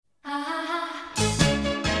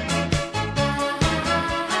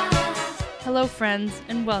Hello, friends,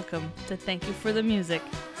 and welcome to Thank You for the Music,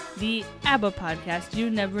 the ABBA podcast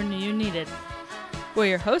you never knew you needed. We're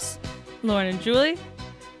your hosts, Lauren and Julie,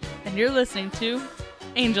 and you're listening to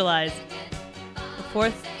Angeleyes, the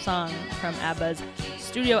fourth song from ABBA's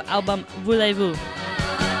studio album Voulez-Vous.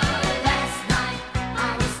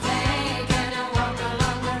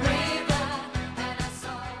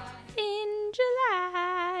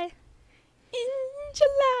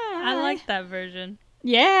 I like that version.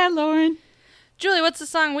 Yeah, Lauren. Julie, what's the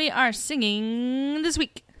song we are singing this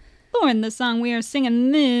week? Lauren, the song we are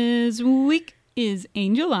singing this week is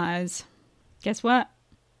Angeleyes. Guess what?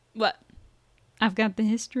 What? I've got the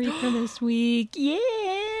history for this week.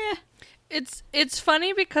 Yeah. It's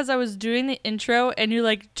funny because I was doing the intro and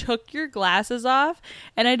you took your glasses off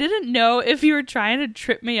and I didn't know if you were trying to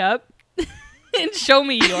trip me up and show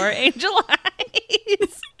me your angel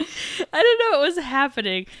eyes. I didn't know what was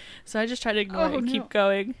happening. So I just tried to ignore it and keep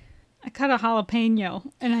going. I cut a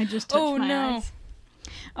jalapeno and I just touched my eyes.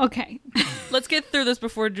 Okay. Let's get through this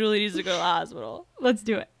before Julie needs to go to the hospital. Let's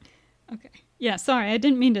do it. Okay. Yeah, sorry. I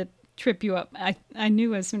didn't mean to trip you up. I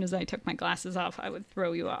knew as soon as I took my glasses off, I would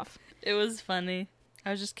throw you off. It was funny. I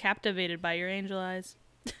was just captivated by your angel eyes.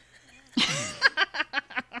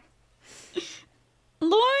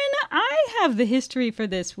 Lauren, I have the history for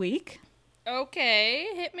this week. Okay,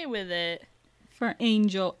 hit me with it. For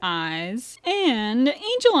Angeleyes. And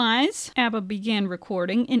Angeleyes, ABBA began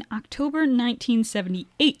recording in October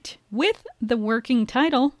 1978 with the working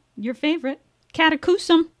title, your favorite,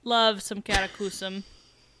 Cataclysm. Love some Cataclysm.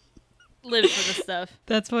 Live for the stuff.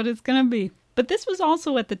 That's what it's going to be. But this was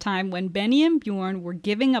also at the time when Benny and Bjorn were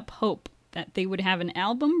giving up hope that they would have an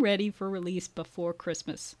album ready for release before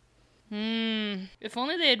Christmas. If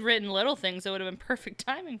only they had written Little Things, it would have been perfect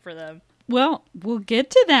timing for them. Well, we'll get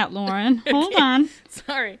to that, Lauren. Hold on.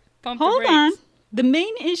 Sorry. Pump Hold the brakes. on. The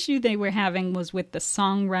main issue they were having was with the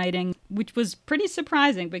songwriting, which was pretty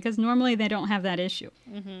surprising because normally they don't have that issue.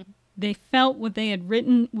 Mm-hmm. They felt what they had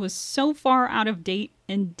written was so far out of date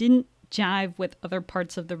and didn't jive with other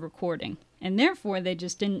parts of the recording. And therefore, they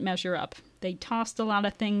just didn't measure up. They tossed a lot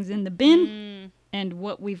of things in the bin, and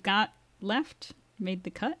what we've got left made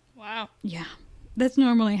the cut. Wow. Yeah. That's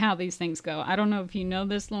normally how these things go. I don't know if you know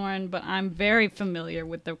this, Lauren, but I'm very familiar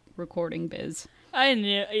with the recording biz. I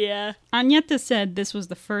knew, yeah. Agneta said this was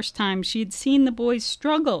the first time she'd seen the boys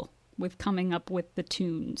struggle with coming up with the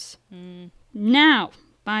tunes. Now,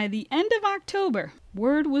 by the end of October,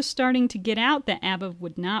 word was starting to get out that ABBA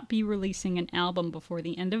would not be releasing an album before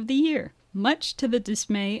the end of the year, much to the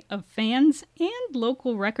dismay of fans and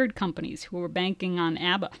local record companies who were banking on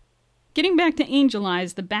ABBA. Getting back to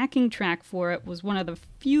Angeleyes, the backing track for it was one of the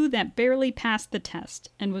few that barely passed the test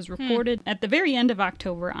and was recorded at the very end of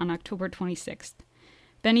October on October 26th.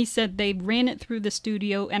 Benny said they ran it through the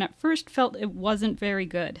studio and at first felt it wasn't very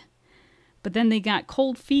good. But then they got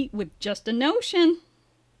cold feet with Just a Notion.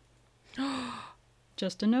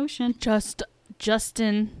 Just a Notion.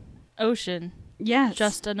 Justin Ocean. Yes.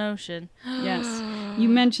 Just a Notion. Yes. You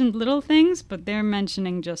mentioned Little Things, but they're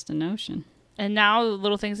mentioning Just a Notion. And now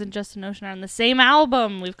Little Things and Just a Notion are on the same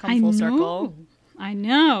album. We've come full circle. I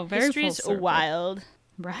know. Very History's full circle. wild.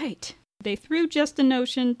 Right. They threw Just a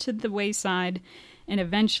Notion to the wayside and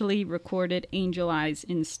eventually recorded Angeleyes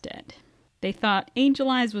instead. They thought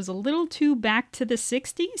Angeleyes was a little too back to the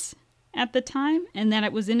 60s at the time and that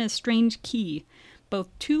it was in a strange key, both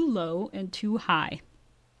too low and too high.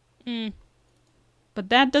 But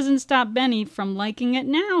that doesn't stop Benny from liking it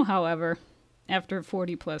now, however, after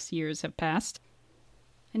 40 plus years have passed.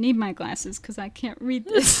 I need my glasses because I can't read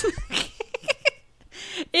this.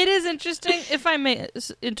 It is interesting, if I may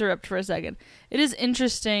interrupt for a second. It is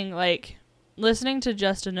interesting, listening to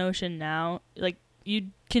Just a Notion now,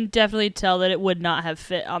 you can definitely tell that it would not have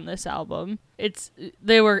fit on this album.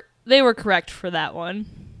 They were correct for that one.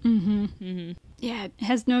 Mm-hmm. Yeah, it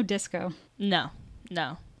has no disco. No.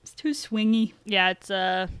 It's too swingy. Yeah, it's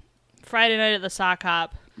Friday Night at the Sock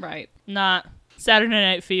Hop. Right. Not Saturday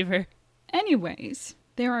Night Fever. Anyways,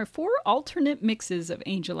 there are 4 alternate mixes of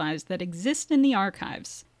Angeleyes that exist in the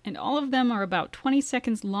archives, and all of them are about 20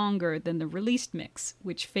 seconds longer than the released mix,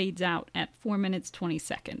 which fades out at 4 minutes 20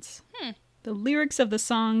 seconds. The lyrics of the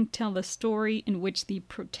song tell the story in which the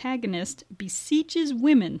protagonist beseeches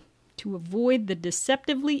women to avoid the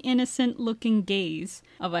deceptively innocent-looking gaze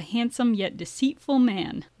of a handsome yet deceitful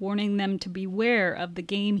man, warning them to beware of the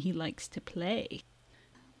game he likes to play.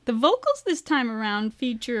 The vocals this time around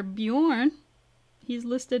feature Bjorn. He's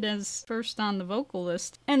listed as first on the vocal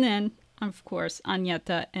list. And then, of course,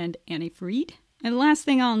 Agneta and Annie Fried. And the last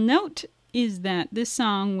thing I'll note is that this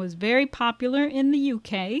song was very popular in the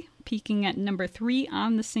UK, peaking at number 3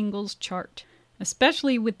 on the singles chart.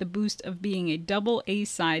 especially with the boost of being a double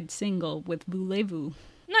A-side single with Voulez-Vous.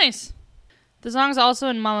 Nice. The song's also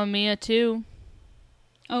in Mamma Mia, too.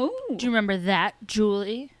 Oh. Do you remember that,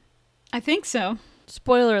 Julie? I think so.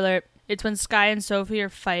 Spoiler alert. It's when Sky and Sophie are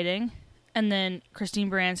fighting, and then Christine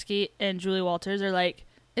Baranski and Julie Walters are like,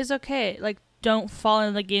 it's okay. Like, don't fall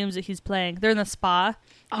into the games that he's playing. They're in the spa.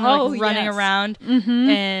 And they're, like, running around. Mm-hmm.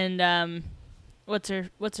 And, what's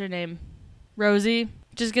her name? Rosie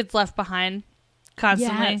just gets left behind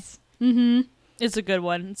constantly. Yes. Mm-hmm. It's a good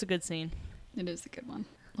one. It's a good scene. It is a good one.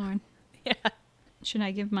 Lauren? Yeah. Should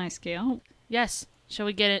I give my scale? Yes. Shall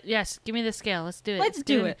we get it? Yes. Give me the scale. Let's do it. Let's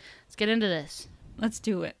do it. Let's get into this. Let's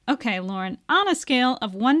do it. Okay, Lauren. On a scale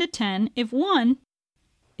of 1 to 10, if 1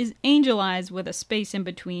 is Angeleyes with a space in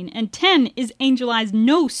between, and 10 is Angeleyes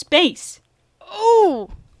no space. Ooh!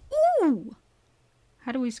 Ooh!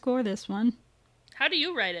 How do we score this one? How do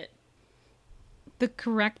you write it? The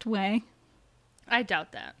correct way. I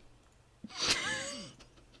doubt that.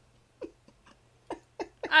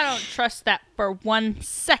 I don't trust that for 1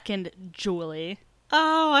 second, Julie.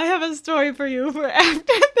 Oh, I have a story for you for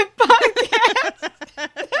after the podcast.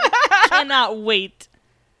 Cannot wait.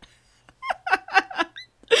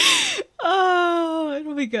 Oh,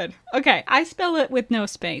 it'll be good. Okay, I spell it with no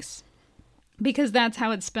space because that's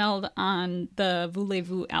how it's spelled on the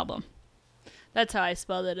Voulez-Vous album. That's how I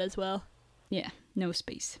spelled it as well. Yeah, no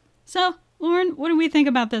space. So, Lauren, what do we think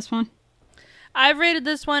about this one? I've rated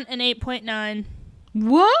this one an 8.9.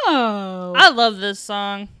 Whoa! I love this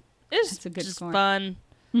song. It's That's a good just score. fun.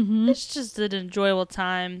 Mm-hmm. It's just an enjoyable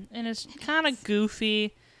time. And it's kind of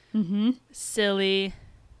goofy, silly.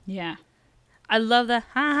 Yeah. I love the ha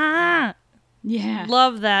ha. Yeah.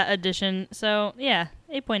 Love that addition. So, yeah,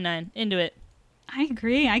 8.9. Into it. I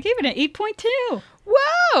agree. I gave it an 8.2.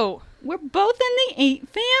 Whoa! We're both in the 8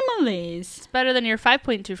 families. It's better than your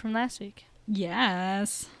 5.2 from last week.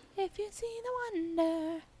 Yes. If you see the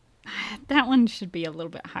wonder. That one should be a little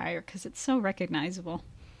bit higher because it's so recognizable.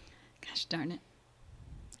 Gosh darn it.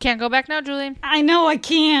 Can't go back now, Julie. I know I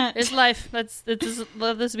can't. It's life. Let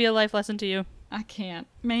this be a life lesson to you. I can't.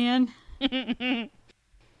 Man. This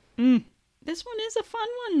one is a fun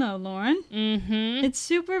one, though, Lauren. Mm-hmm. It's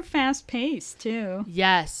super fast-paced, too.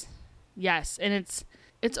 Yes. Yes. And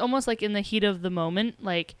it's almost like in the heat of the moment,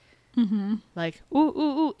 like, like,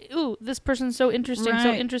 ooh, this person's so interesting, so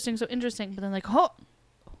Right. interesting, so interesting. But then like, oh,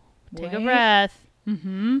 take a Wait. breath.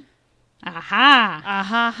 Mm-hmm. Aha! Ah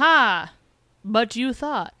ha ha. But you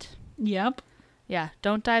thought. Yep. Yeah,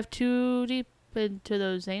 don't dive too deep into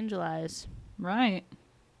those angel eyes. Right.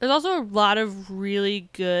 There's also a lot of really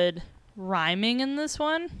good rhyming in this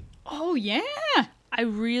one. Oh, yeah! I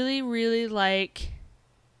really, really like,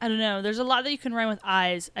 I don't know, there's a lot that you can rhyme with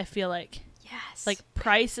eyes, I feel like. Yes. Like,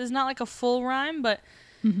 price is not like a full rhyme, but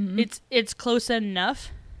it's close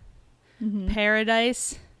enough.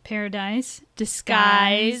 Paradise. Paradise.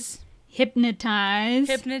 Disguise. Hypnotize.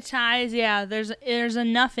 Hypnotize, yeah. There's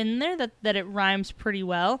enough in there that it rhymes pretty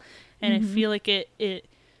well. And I feel like it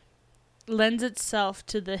lends itself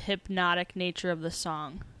to the hypnotic nature of the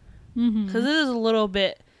song. Because it is a little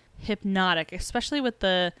bit hypnotic, especially with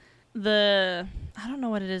the I don't know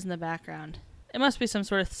what it is in the background. It must be some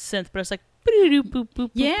sort of synth, but it's like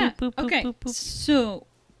Yeah. Okay. So,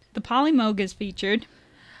 the Polymoog is featured.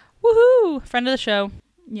 Woohoo! Friend of the show.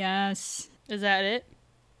 Yes. Is that it?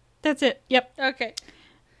 That's it. Yep. Okay.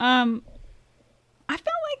 I felt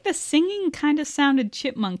like the singing kind of sounded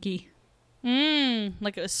chipmunky.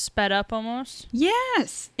 Like it was sped up almost.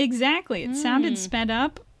 Yes, exactly. It sounded sped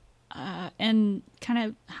up and kind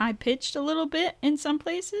of high-pitched a little bit in some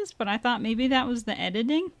places, but I thought maybe that was the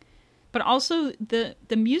editing. But also, the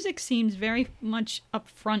music seems very much up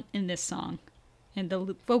front in this song, and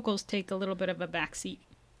the vocals take a little bit of a backseat.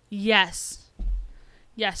 Yes.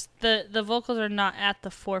 Yes, the vocals are not at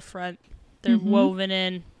the forefront. They're woven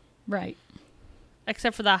in. Right.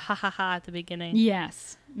 Except for the ha ha ha at the beginning.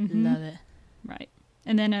 Yes. Love it. Right.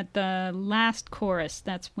 And then at the last chorus,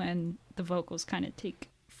 that's when the vocals kind of take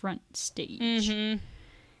front stage.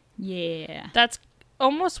 Yeah. That's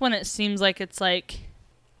almost when it seems like it's like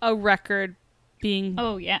a record being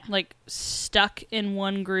like stuck in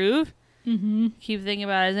one groove. Keep thinking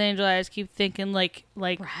about it as angel eyes. Keep thinking like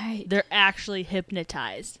right. they're actually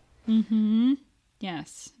hypnotized.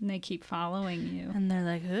 Yes, and they keep following you. And they're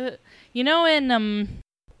like, ugh. You know, in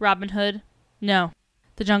Robin Hood, no,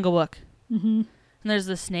 The Jungle Book, and there's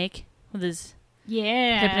the snake with his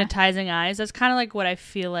hypnotizing eyes. That's kind of like what I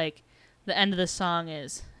feel like the end of the song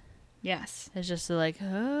is. Yes, It's just like,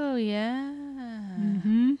 oh yeah.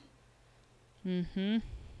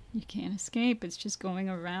 You can't escape. It's just going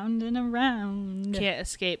around and around. Can't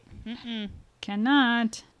escape.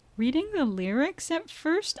 Cannot. Reading the lyrics at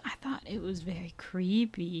first, I thought it was very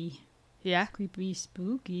creepy. Yeah. Creepy,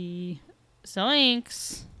 spooky.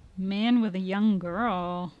 Zoinks. Man with a young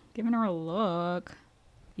girl, giving her a look.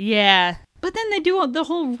 Yeah. But then they do the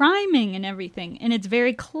whole rhyming and everything, and it's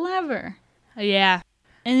very clever. Yeah.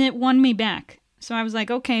 And it won me back. So I was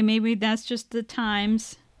like, okay, maybe that's just the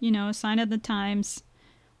times, a sign of the times,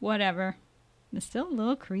 whatever. It's still a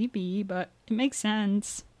little creepy, but it makes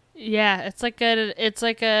sense. Yeah, it's like an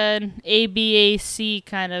ABAC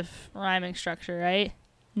kind of rhyming structure, right?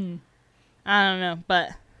 I don't know,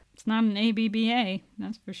 but it's not an ABBA,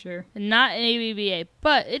 that's for sure. Not an ABBA,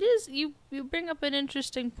 but it is. You bring up an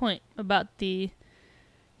interesting point about the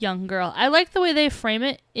young girl. I like the way they frame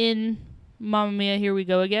it in Mamma Mia, Here We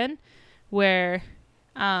Go Again, where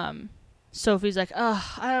Sophie's like,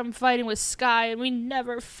 "Oh, I'm fighting with Sky, and we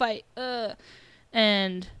never fight."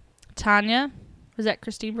 And Tanya, was that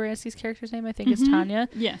Christine Baranski's character's name? I think it's Tanya.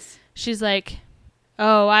 Yes. She's like,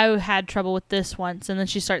 "Oh, I had trouble with this once," and then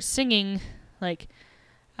she starts singing, like,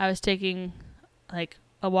 I was taking, like,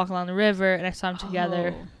 a walk along the river, and I saw them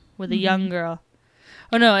together with a young girl.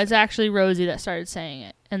 Oh, no, it's actually Rosie that started saying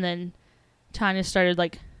it. And then Tanya started,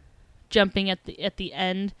 like, jumping at the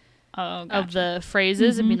end of the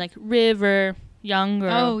phrases and being like, river, young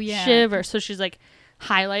girl, shiver. So she's, like,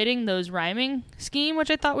 highlighting those rhyming scheme, which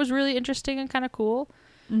I thought was really interesting and kind of cool.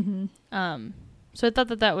 So I thought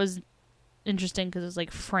that was interesting because it's, like,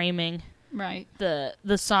 framing the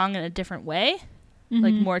song in a different way.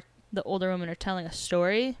 Like, more, the older women are telling a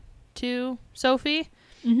story to Sophie.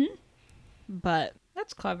 But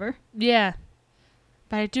that's clever. Yeah.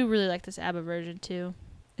 But I do really like this ABBA version, too.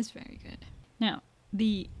 It's very good. Now,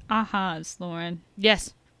 the ahas, Lauren.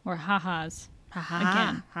 Yes. Or ha-has. Ha-ha.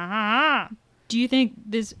 Again. Ha-ha. Do you think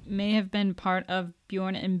this may have been part of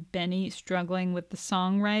Bjorn and Benny struggling with the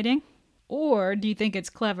songwriting? Or do you think it's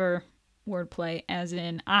clever wordplay, as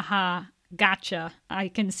in, aha, gotcha, I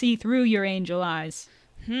can see through your angel eyes?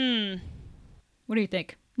 What do you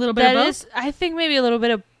think? A little bit of both? I think maybe a little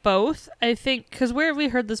bit of both. I think, because where have we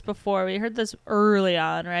heard this before? We heard this early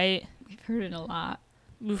on, right? We've heard it a lot.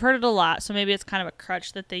 We've heard it a lot, so maybe it's kind of a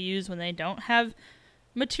crutch that they use when they don't have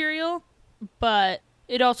material. But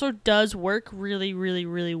it also does work really, really,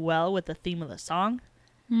 really well with the theme of the song.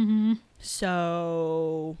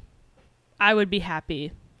 So I would be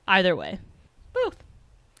happy either way. Both.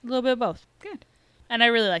 A little bit of both. Good. And I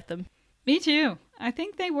really like them. Me too. I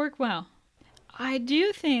think they work well. I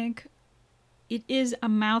do think it is a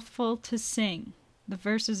mouthful to sing. The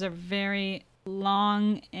verses are very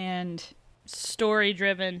long and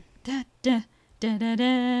story-driven. Staccato.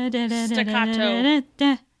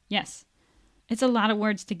 Yes. It's a lot of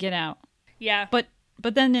words to get out. Yeah. But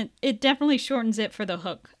then it definitely shortens it for the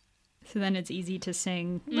hook. So then it's easy to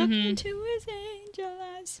sing, look into his angel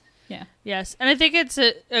eyes. Yeah. Yes. And I think it's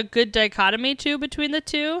a good dichotomy, too, between the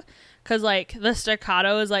two. Because, like, the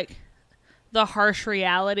staccato is, like, the harsh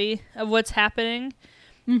reality of what's happening.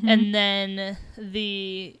 And then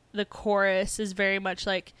the chorus is very much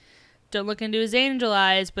like, don't look into his angel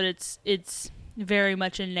eyes, but it's very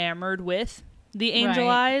much enamored with the angel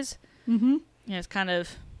eyes. It's kind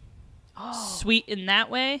of sweet in that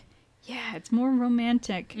way. Yeah, it's more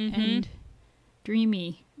romantic and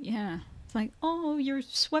dreamy. Yeah. It's like, oh, you're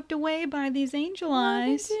swept away by these angel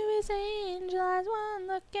eyes. Look into his angel eyes, one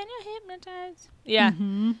look and you're hypnotized. Yeah.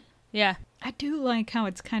 Yeah. I do like how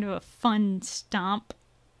it's kind of a fun stomp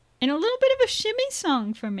and a little bit of a shimmy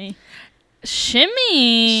song for me.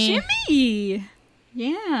 Shimmy. Yeah.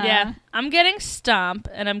 Yeah. I'm getting stomp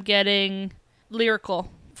and I'm getting lyrical,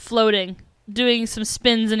 floating, doing some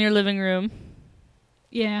spins in your living room.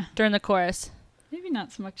 Yeah. During the chorus. Maybe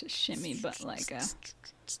not so much a shimmy, but like a...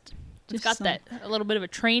 It's got a little bit of a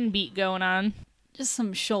train beat going on. Just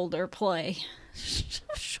some shoulder play.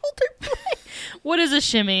 Shoulder play? What is a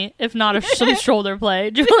shimmy if not some shoulder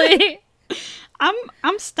play, Julie?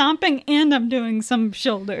 I'm stomping and I'm doing some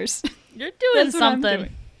shoulders. You're doing something.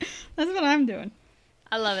 That's what I'm doing.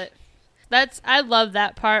 I love it. I love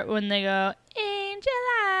that part when they go, angel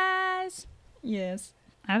eyes. Yes.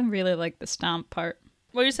 I really like the stomp part.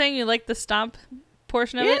 What are you saying? You like the stomp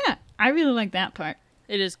portion of it? Yeah, I really like that part.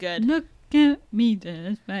 It is good. Look at me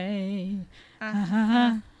this way.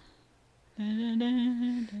 That's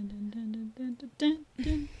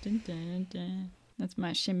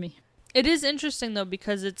my shimmy. It is interesting, though,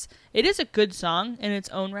 because it is a good song in its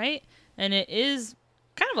own right, and it is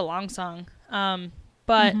kind of a long song.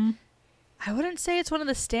 But I wouldn't say it's one of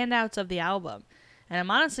the standouts of the album. And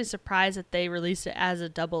I'm honestly surprised that they released it as a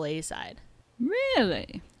double A side.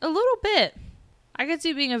 Really? A little bit. I could see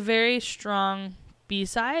it being a very strong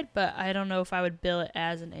B-side, but I don't know if I would bill it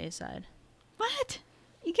as an A-side. What?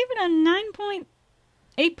 You give it a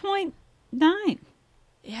 8.9.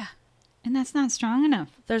 Yeah. And that's not strong enough.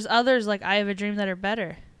 There's others like I Have a Dream that are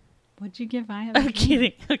better. What'd you give I Have a I'm Dream?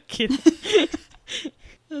 kidding. I'm kidding.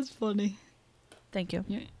 That's funny. Thank you.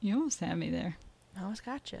 You almost had me there. I almost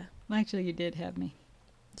got you. Well, actually, you did have me.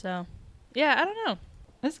 So, yeah, I don't know.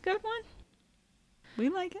 That's a good one. We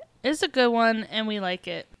like it. It's a good one, and we like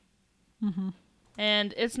it. Mm-hmm.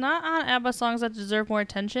 And it's not on ABBA songs that deserve more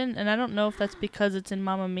attention, and I don't know if that's because it's in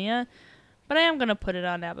Mamma Mia, but I am going to put it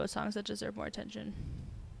on ABBA songs that deserve more attention.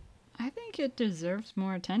 I think it deserves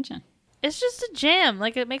more attention. It's just a jam.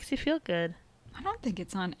 Like, it makes you feel good. I don't think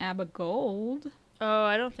it's on ABBA Gold. Oh,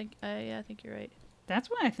 I don't think... yeah, I think you're right. That's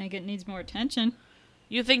why I think it needs more attention.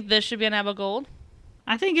 You think this should be on ABBA Gold?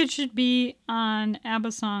 I think it should be on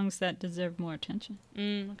ABBA songs that deserve more attention.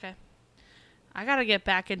 Okay. I gotta get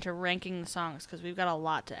back into ranking the songs because we've got a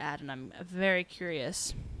lot to add, and I'm very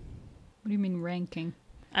curious. What do you mean ranking?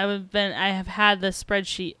 I have had the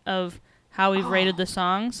spreadsheet of how we've rated the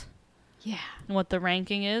songs. Yeah. And what the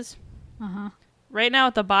ranking is. Uh-huh. Right now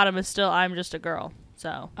at the bottom is still I'm Just a Girl.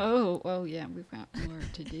 So. Oh yeah, we've got more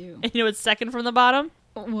to do. And you know what's second from the bottom?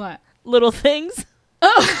 What? Little Things.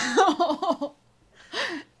 Oh!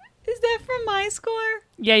 Is that from my score?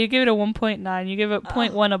 Yeah, you give it a 1.9. You give it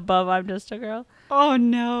 0.1 above I'm Just a Girl. Oh,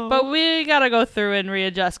 no. But we gotta go through and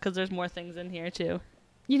readjust because there's more things in here, too.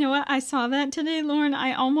 You know what? I saw that today, Lauren.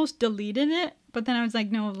 I almost deleted it, but then I was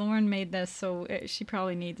like, no, Lauren made this, so she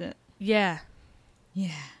probably needs it. Yeah.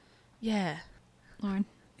 Yeah. Yeah. Lauren?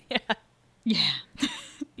 Yeah. Yeah.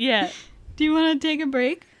 Yeah. Do you want to take a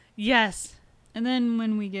break? Yes. And then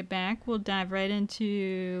when we get back, we'll dive right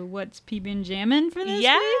into what's PB&J Jammin' for this week.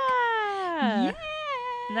 Yeah.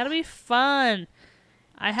 That'll be fun.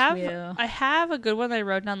 I have a good one that I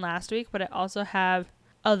wrote down last week, but I also have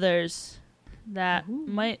others that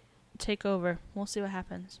might take over. We'll see what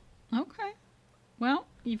happens. Okay. Well,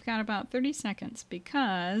 you've got about 30 seconds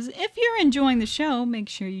because if you're enjoying the show, make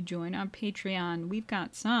sure you join our Patreon. We've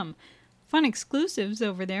got some fun exclusives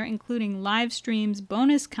over there, including live streams,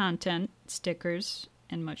 bonus content, stickers,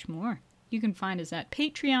 and much more. You can find us at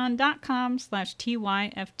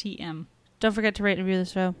patreon.com/TYFTM. Don't forget to rate and review the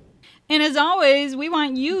show. And as always, we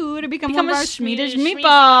want you to become one of our Swedish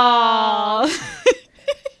meatballs.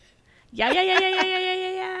 Yeah.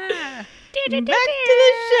 Back to the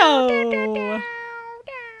show.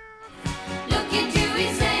 Look into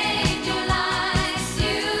his angel eyes.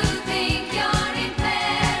 You think you're in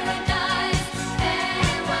paradise,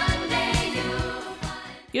 and one day you'll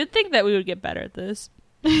find. You'd think that we would get better at this.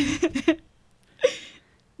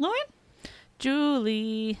 Lauren?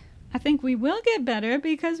 Julie. I think we will get better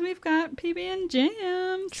because we've got PB and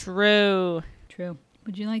Jams. True.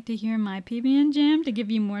 Would you like to hear my PB and Jam to give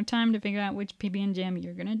you more time to figure out which PB and Jam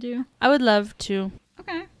you're going to do? I would love to.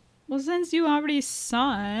 Okay. Well, since you already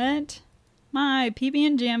saw it, my PB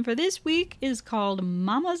and Jam for this week is called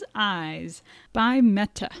Mama's Eyes by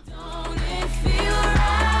Meta. Don't it feel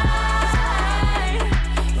right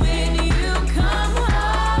when you come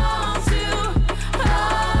home to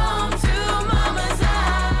Mama's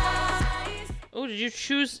eyes? Oh, did you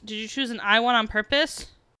choose an I one on purpose?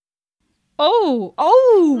 Oh,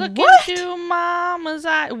 Look what? into Mama's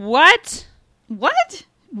eye. What? What?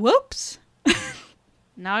 Whoops.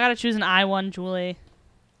 Now I gotta choose an I one, Julie.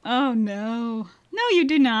 Oh, no. No, you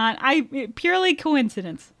do not. Purely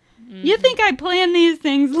coincidence. Mm-hmm. You think I plan these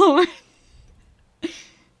things, Lauren?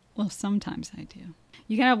 Well, sometimes I do.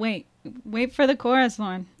 You gotta wait. Wait for the chorus,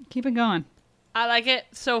 Lauren. Keep it going. I like it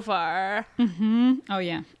so far. Mm-hmm. Oh,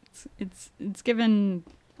 yeah. It's given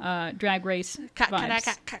Drag Race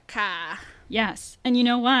vibes. Yes. And you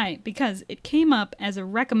know why? Because it came up as a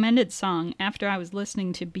recommended song after I was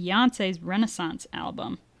listening to Beyonce's Renaissance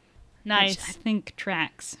album. Nice. Which I think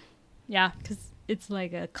tracks. Yeah. Because it's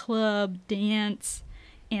like a club dance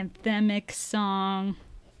anthemic song.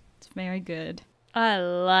 It's very good. I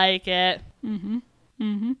like it. Mm-hmm.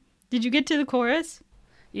 Mm-hmm. Did you get to the chorus?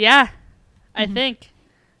 Yeah. I think.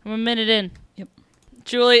 I'm a minute in. Yep.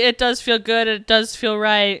 Julie, it does feel good. It does feel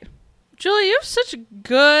right. Julie, you have such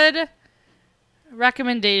good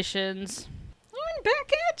recommendations. I'm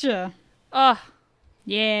back at ya. Oh,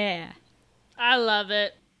 Yeah. I love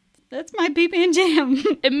it. That's my PB and Jam.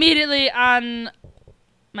 Immediately on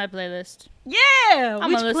my playlist. Yeah.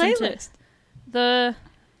 I'm Which gonna listen to playlist?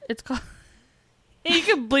 It's called... You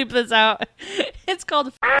can bleep this out. It's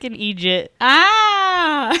called fucking Egypt.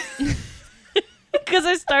 Ah. Because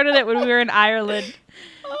I started it when we were in Ireland.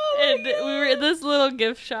 Oh And we were in this little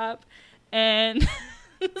gift shop. And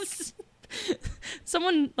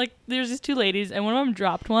Someone, like, there's these two ladies, and one of them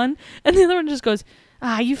dropped one, and the other one just goes,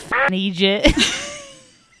 you f***ing idiot. And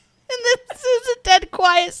this is a dead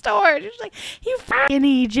quiet store. She's like, you f***ing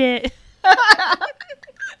idiot.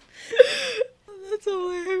 That's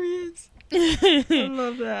hilarious. I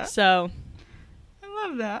love that. So, I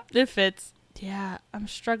love that. it fits. Yeah, I'm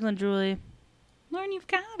struggling, Julie. Lauren, you've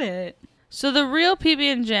got it. So the real PB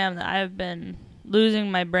and Jam that I've been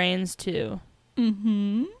losing my brains to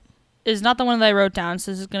Mm-hmm. is not the one that I wrote down,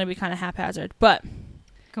 so this is going to be kind of haphazard, but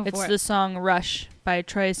Go it's for the it. song Rush by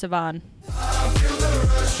Troye Sivan.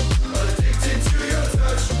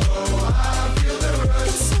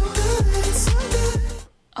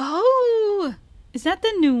 Oh, is that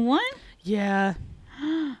the new one? Yeah.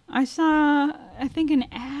 I saw, I think, an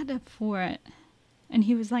ad for it. And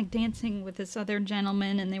he was like dancing with this other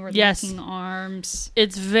gentleman and they were Yes. linking arms.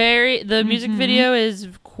 It's the music Mhm. video is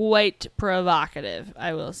quite provocative,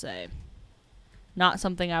 I will say. Not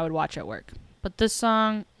something I would watch at work. But this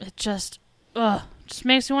song, it just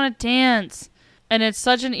makes me want to dance. And it's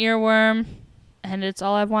such an earworm, and it's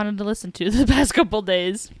all I've wanted to listen to the past couple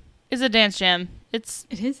days. It's a dance jam. It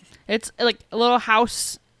is. It's like a little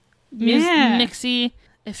house mixy.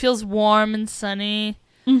 It feels warm and sunny,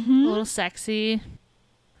 Mm-hmm. a little sexy.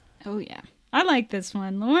 Oh, yeah. I like this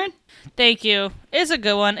one, Lauren. Thank you. It's a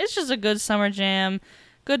good one. It's just a good summer jam.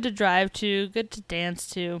 Good to drive to. Good to dance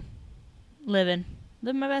to. Living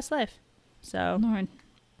my best life. So Lauren,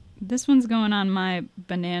 this one's going on my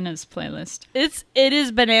bananas playlist. it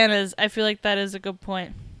is bananas. I feel like that is a good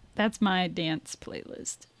point. That's my dance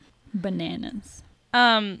playlist. Bananas.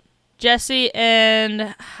 Jesse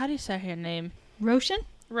and how do you say her name? Roshan?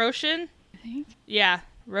 Roshan? I think. Yeah.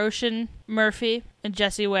 Roshan Murphy and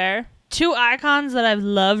Jessie Ware. Two icons that I've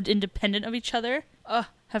loved independent of each other.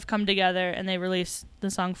 Have come together and they released the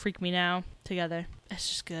song Freak Me Now together. It's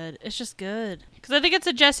just good. It's just good. Because I think it's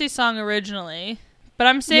a Jessie song originally. But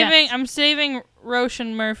I'm saving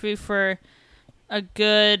Roshan Murphy for a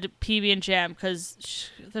good PB and Jam because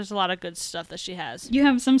there's a lot of good stuff that she has. You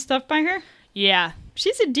have some stuff by her? Yeah.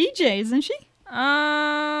 She's a DJ, isn't she?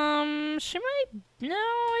 She might. No,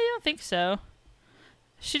 I don't think so.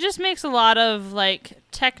 She just makes a lot of like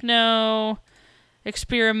techno,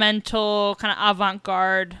 experimental, kind of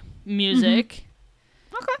avant-garde music.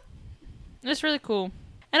 Okay. It's really cool.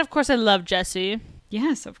 And of course, I love Jessie.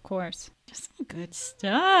 Yes, of course. Just some good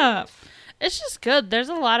stuff. It's just good. There's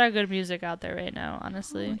a lot of good music out there right now,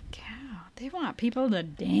 honestly. Holy cow. They want people to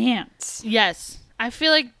dance. Yes. I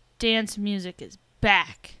feel like dance music is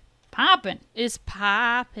back. Poppin'. Is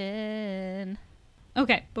poppin'.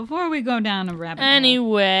 Okay, before we go down a rabbit hole.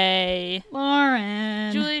 Anyway.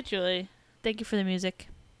 Lauren. Julie, thank you for the music.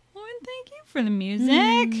 Lauren, thank you for the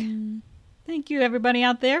music. Thank you, everybody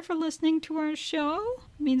out there, for listening to our show.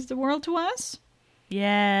 It means the world to us.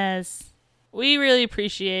 Yes. We really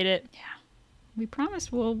appreciate it. Yeah. We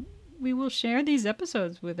promise we will share these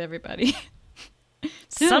episodes with everybody.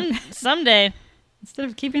 Soon. Someday. Instead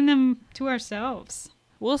of keeping them to ourselves.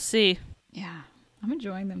 We'll see. Yeah. I'm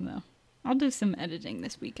enjoying them, though. I'll do some editing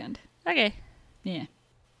this weekend. Okay. Yeah.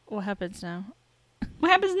 What happens now?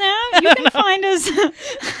 What happens now? You can find us.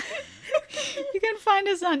 You can find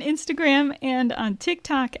us on Instagram and on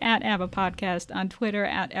TikTok at ABBA Podcast, on Twitter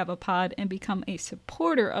at ABBAPod, and become a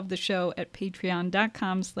supporter of the show at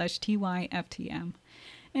patreon.com/TYFTM.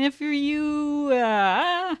 And if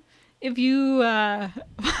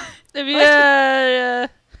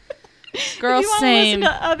girl, same.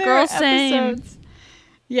 Girl, same. episodes.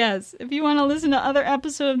 Yes, if you want to listen to other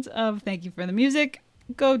episodes of Thank You for the Music,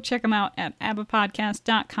 go check them out at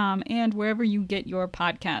abbapodcast.com and wherever you get your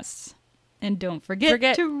podcasts. And don't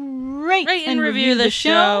forget to rate and review the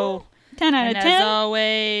show. 10 out of 10. As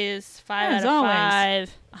always, 5 As out of always.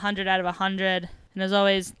 5, 100 out of 100. And as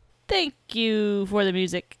always, thank you for the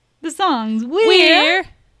music. The songs We're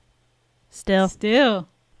still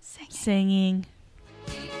singing. singing.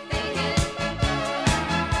 Keep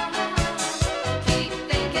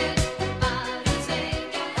thinking about it, say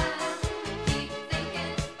it loud. Keep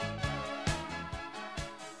thinking.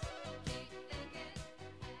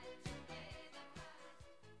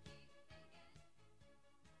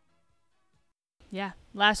 Yeah.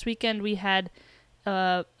 Last weekend we had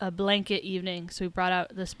a blanket evening, so we brought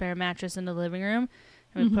out the spare mattress in the living room,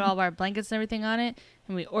 and we put all of our blankets and everything on it,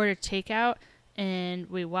 and we ordered takeout, and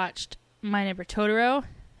we watched My Neighbor Totoro,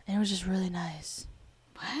 and it was just really nice.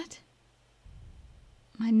 What?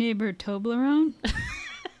 My neighbor Toblerone?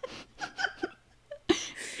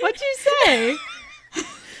 What'd you say?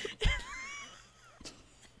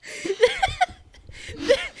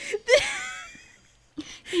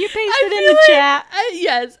 You pasted in the chat.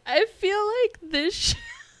 Yes, I feel like this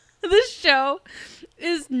show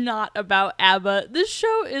is not about ABBA. This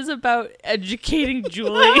show is about educating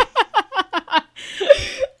Julie.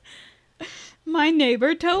 My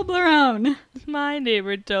neighbor Toblerone. My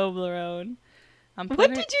neighbor Toblerone.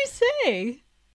 What did you say?